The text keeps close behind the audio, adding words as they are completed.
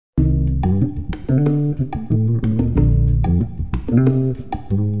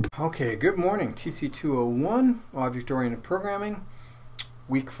Okay, good morning. TC201, Object-Oriented Programming,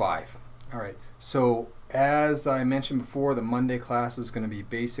 Week 5. Alright, so as I mentioned before, the Monday class is going to be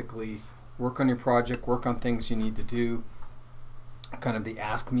basically work on your project, work on things you need to do, kind of the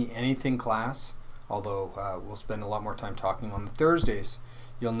Ask Me Anything class, although we'll spend a lot more time talking on the Thursdays.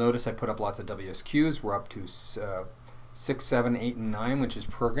 You'll notice I put up lots of WSQs. We're up to 6, 7, 8, and 9, which is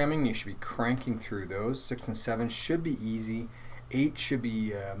programming. You should be cranking through those. 6 and 7 should be easy. 8 should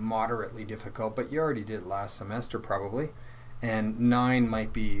be moderately difficult, but you already did it last semester probably. And 9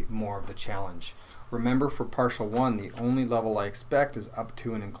 might be more of the challenge. Remember, for partial 1, the only level I expect is up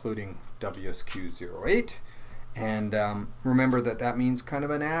to and including WSQ 08. And remember that means kind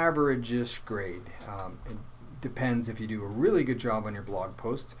of an average-ish grade. It depends. If you do a really good job on your blog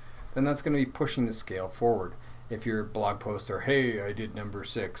posts, then that's going to be pushing the scale forward. If your blog posts are, hey, I did number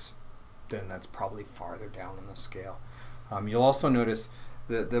 6, then that's probably farther down on the scale. You'll also notice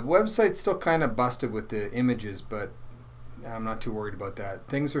the website's still kind of busted with the images, but I'm not too worried about that.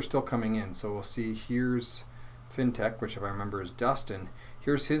 Things are still coming in. So we'll see, here's FinTech, which if I remember is Dustin.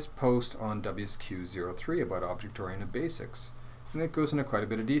 Here's his post on WSQ 03 about object-oriented basics. And it goes into quite a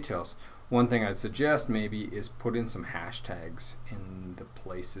bit of details. One thing I'd suggest maybe is put in some hashtags in the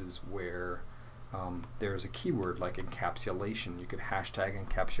places where there's a keyword like encapsulation. You could hashtag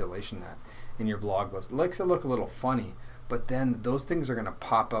encapsulation that in your blog post. It makes it look a little funny, but then those things are going to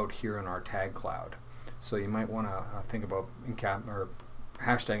pop out here in our tag cloud. So you might want to think about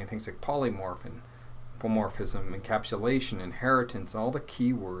hashtagging things like polymorphism, encapsulation, inheritance, all the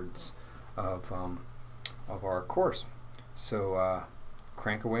keywords of our course. So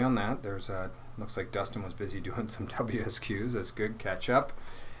crank away on that. There's looks like Dustin was busy doing some WSQs. That's good. Catch up.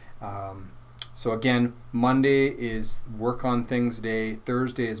 So again, Monday is work on things day.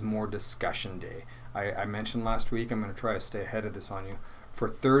 Thursday is more discussion day. I mentioned last week, I'm going to try to stay ahead of this on you. For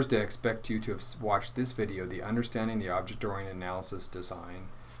Thursday, I expect you to have watched this video, the Understanding the Object-Oriented Analysis Design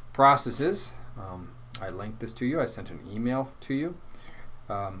Processes. I linked this to you. I sent an email to you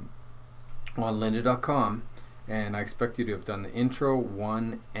on lynda.com, and I expect you to have done the intro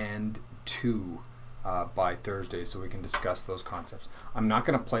 1 and 2 by Thursday, so we can discuss those concepts. I'm not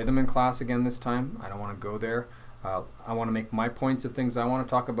going to play them in class again this time. I don't want to go there. I want to make my points of things I want to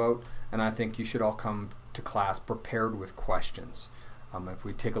talk about, and I think you should all come to class prepared with questions. If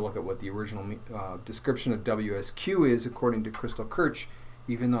we take a look at what the original description of WSQ is, according to Crystal Kirch,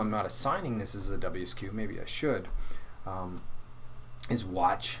 even though I'm not assigning this as a WSQ, maybe I should, is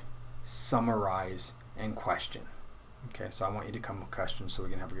watch, summarize, and question. Okay, so I want you to come with questions so we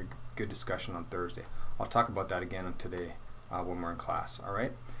can have a good discussion on Thursday. I'll talk about that again today when we're in class. All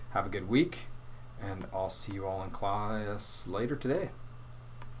right, have a good week, and I'll see you all in class later today.